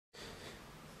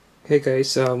Hey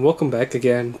guys, welcome back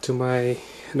again to my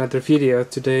another video.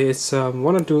 Today it's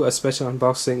want to do a special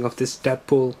unboxing of this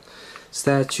Deadpool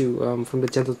statue from the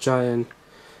Gentle Giant.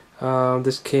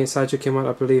 Statue came out,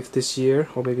 I believe, this year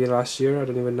or maybe last year. I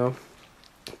don't even know.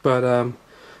 But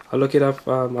I looked it up.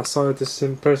 I saw this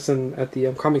in person at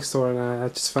the comic store, and I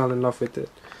just fell in love with it.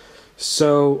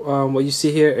 So what you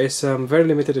see here is very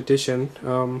limited edition.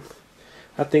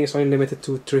 I think it's only limited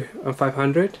to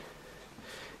 500.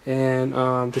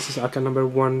 And this is icon number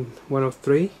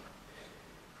 103,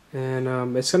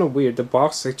 and it's kind of weird. The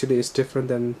box actually is different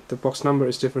than the box number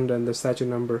is different than the statue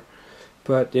number,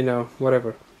 but you know,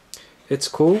 whatever. It's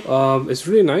cool. It's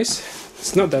really nice.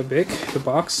 It's not that big, the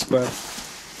box, but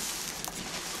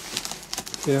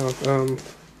you know,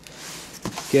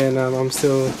 again, I'm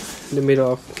still in the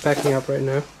middle of packing up right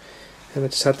now, and I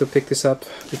just had to pick this up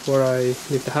before I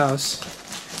leave the house.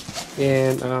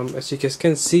 And as you guys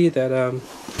can see that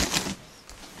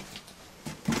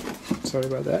sorry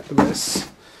about that, but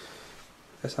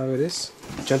that's how it is.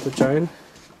 Gentle Giant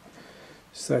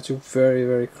statue,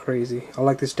 very crazy. I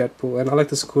like this Deadpool, and I like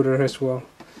the scooter as well.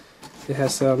 It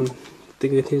has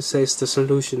thing that here says the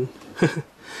solution.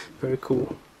 Very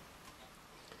cool.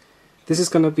 This is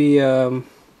gonna be you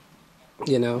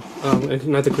know,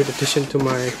 another great addition to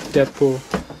my Deadpool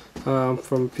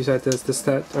from besides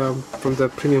from the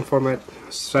premium format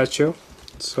statue.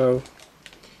 So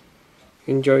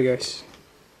enjoy, guys.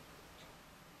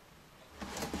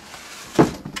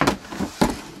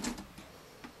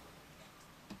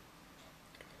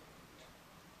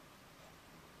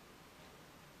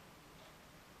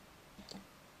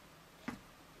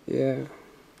 Yeah,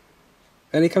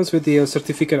 and it comes with the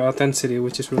certificate of authenticity,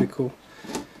 which is really cool.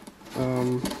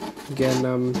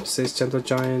 Again, says Gentle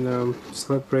Giant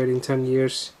celebrating 10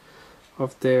 years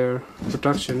of their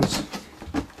productions.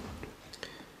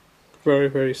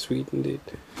 Very sweet indeed.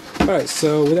 Alright,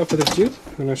 so without further ado,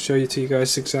 I'm going to show you to you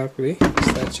guys exactly the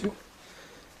statue.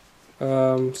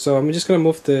 So I'm just going to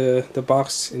move the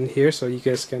box in here so you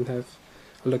guys can have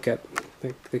a look at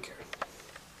it. Take care.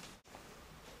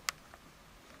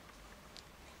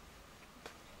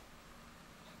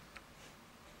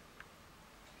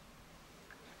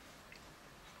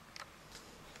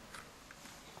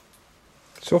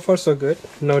 So far so good,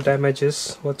 no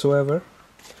damages whatsoever.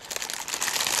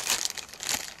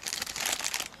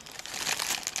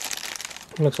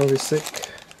 Looks really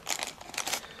sick.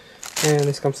 And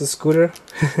this comes the scooter.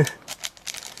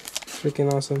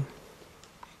 Freaking awesome.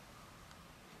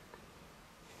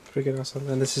 Freaking awesome.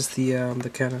 And this is the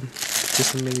cannon.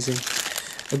 Just amazing.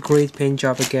 A great paint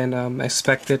job again,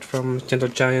 expected from Gentle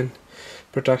Giant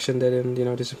production. They didn't, you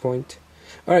know, disappoint.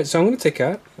 Alright, so I'm going to take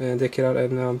it out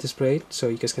and display it so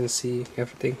you guys can see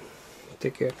everything.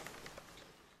 Take care.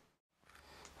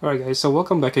 Alright guys, so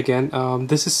welcome back again.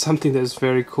 This is something that is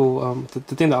very cool. The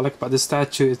thing that I like about this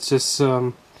statue, it's just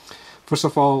first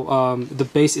of all, the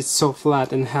base is so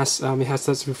flat and it has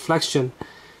this reflection,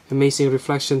 amazing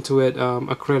reflection to it,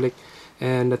 acrylic.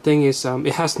 And the thing is,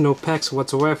 it has no pegs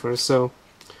whatsoever, so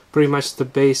pretty much the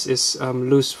base is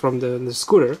loose from the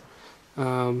scooter.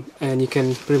 And you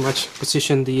can pretty much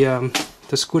position the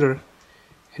scooter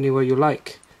anywhere you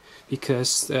like,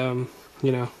 because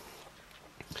you know,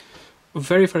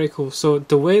 very cool. So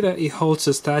the way that it holds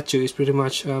the statue is pretty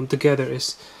much together.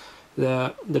 Is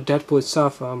the Deadpool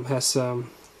itself has a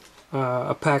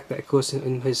pack that goes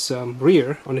in his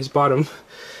rear on his bottom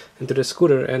into the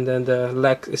scooter, and then the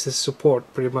leg is the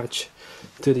support pretty much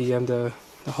to the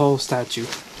whole statue.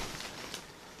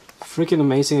 Freaking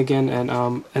amazing again,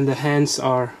 and the hands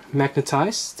are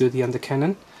magnetized to the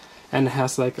cannon, and it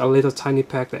has like a little tiny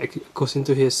pack that goes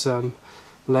into his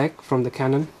leg from the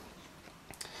cannon.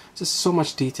 Just so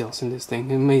much details in this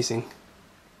thing, amazing.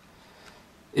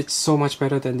 It's so much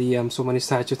better than the so many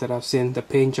statues that I've seen. The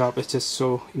paint job is just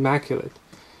so immaculate.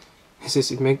 It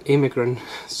says immigrant,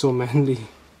 so manly.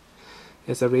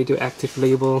 There's a radioactive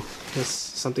label. There's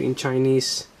something in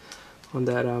Chinese on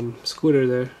that scooter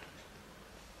there.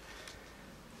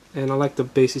 And I like the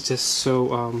base. It's just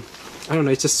so I don't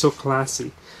know, it's just so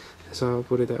classy, so I'll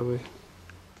put it that way.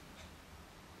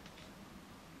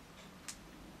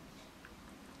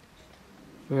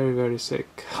 Very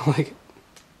sick. I like it.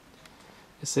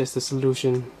 It says the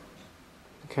solution,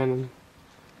 the cannon.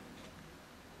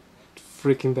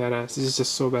 Freaking badass. This is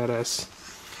just so badass.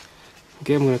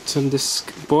 Okay, I'm gonna turn this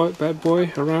bad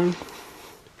boy around.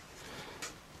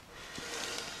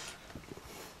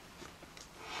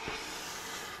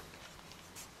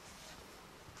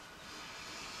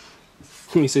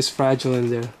 He says fragile in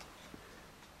there.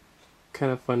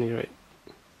 Kind of funny, right?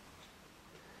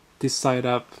 This side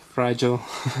up, fragile.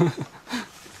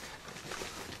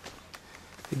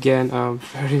 Again,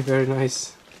 very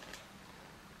nice.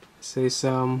 It says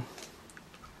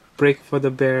break for the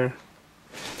bear,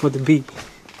 for the bee.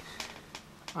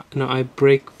 No, I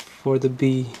break for the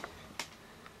bee.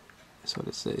 That's what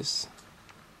it says.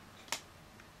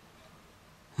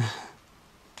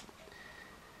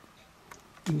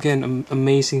 Again,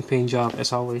 amazing paint job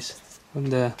as always on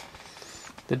the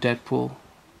Deadpool.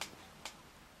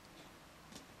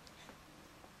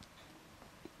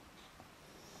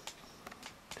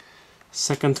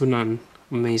 Second to none.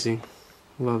 Amazing.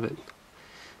 Love it.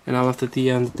 And I love the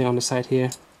thing on the side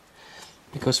here,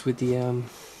 because with the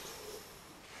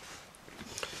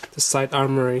side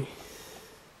armory.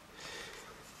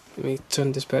 Let me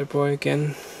turn this bad boy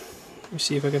again. Let me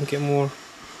see if I can get more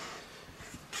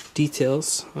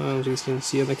details. As you can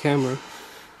see on the camera.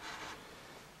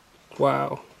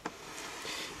 Wow.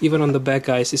 Even on the back,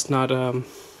 guys, it's not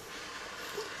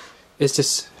it's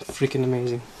just freaking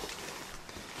amazing.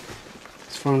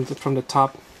 It's from the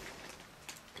top.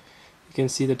 You can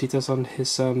see the details on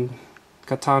his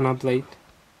katana blade.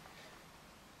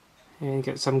 And you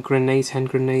get some grenades, hand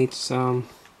grenades,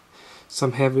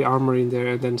 some heavy armor in there,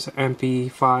 and then some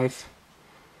MP5.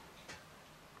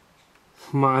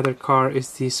 My other car is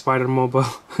the Spider Mobile.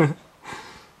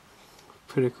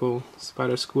 Pretty cool.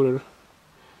 Spider scooter.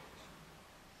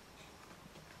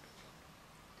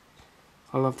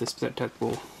 I love this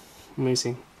Deadpool.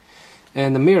 Amazing.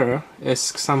 And the mirror is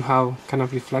somehow kind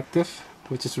of reflective,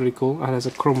 which is really cool. It has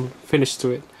a chrome finish to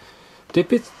it. They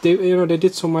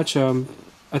did so much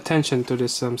attention to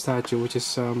this statue, which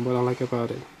is what I like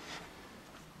about it.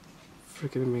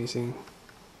 Freaking amazing.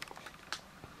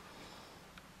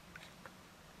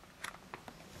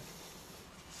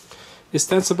 It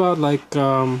stands about like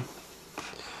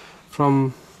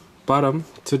from bottom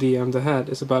to the head.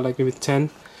 It's about like maybe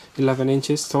 10-11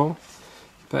 inches tall.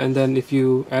 And then if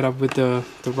you add up with the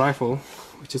rifle,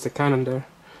 which is the cannon there,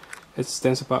 it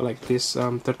stands about like this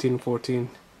 13-14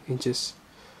 inches,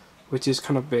 which is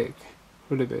kind of big,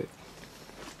 really big.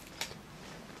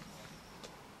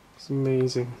 It's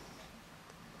amazing.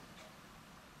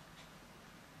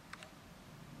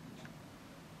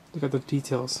 Look at the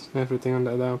details and everything on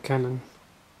that cannon.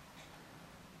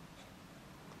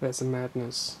 That's a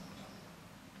madness.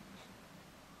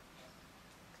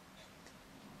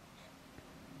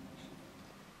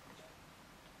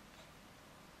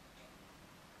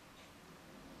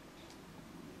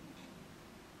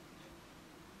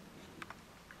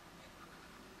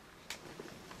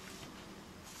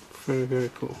 Very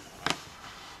cool.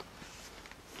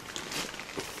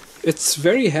 It's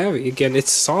very heavy. Again,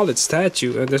 it's a solid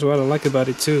statue, and that's what I like about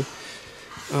it too.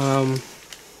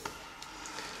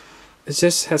 It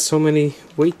just has so many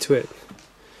weight to it.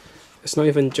 It's not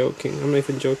even joking. I'm not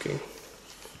even joking.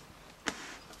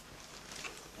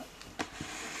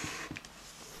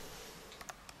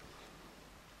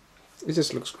 It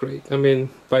just looks great. I mean,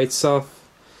 by itself,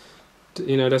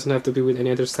 you know, it doesn't have to be with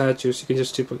any other statues. You can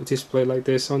just display like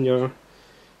this on your,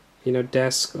 you know,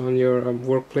 desk, on your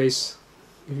workplace.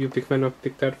 If you're a big fan of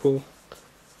Big Deadpool.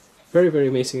 Very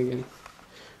amazing again.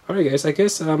 Alright guys, I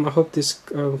guess I hope this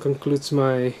concludes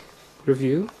my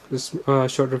review, this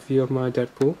short review of my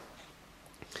Deadpool.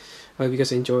 I hope you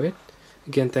guys enjoy it.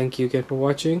 Again, thank you again for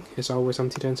watching. As always, I'm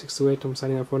T1068. I'm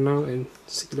signing off for now, and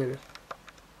see you later.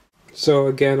 So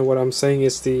again, what I'm saying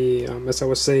is the as I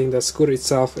was saying, the scooter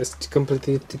itself is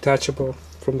completely detachable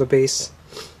from the base.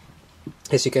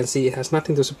 As you can see, it has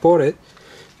nothing to support it.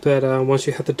 But once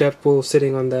you have the Deadpool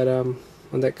sitting on that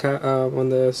on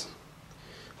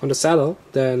the saddle,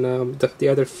 then the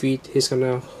other feet he's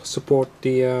gonna support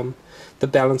the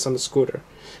balance on the scooter,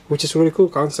 which is a really cool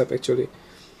concept actually.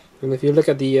 And if you look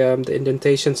at the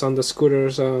indentations on the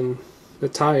scooters, the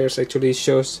tires actually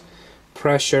shows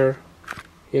pressure.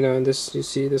 You know, and this, you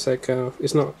see this, like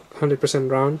it's not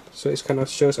 100% round, so it kind of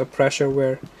shows a pressure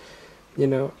where, you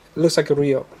know, it looks like a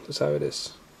reel. That's how it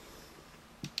is.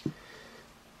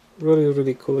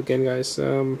 Really cool again, guys.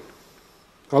 I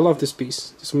love this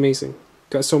piece. It's amazing.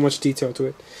 Got so much detail to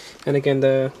it. And again,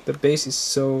 the base is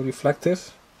so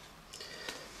reflective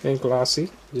and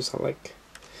glossy, just I like.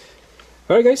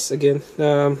 Alright guys, again,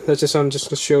 that's just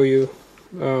to show you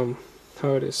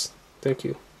how it is. Thank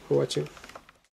you for watching.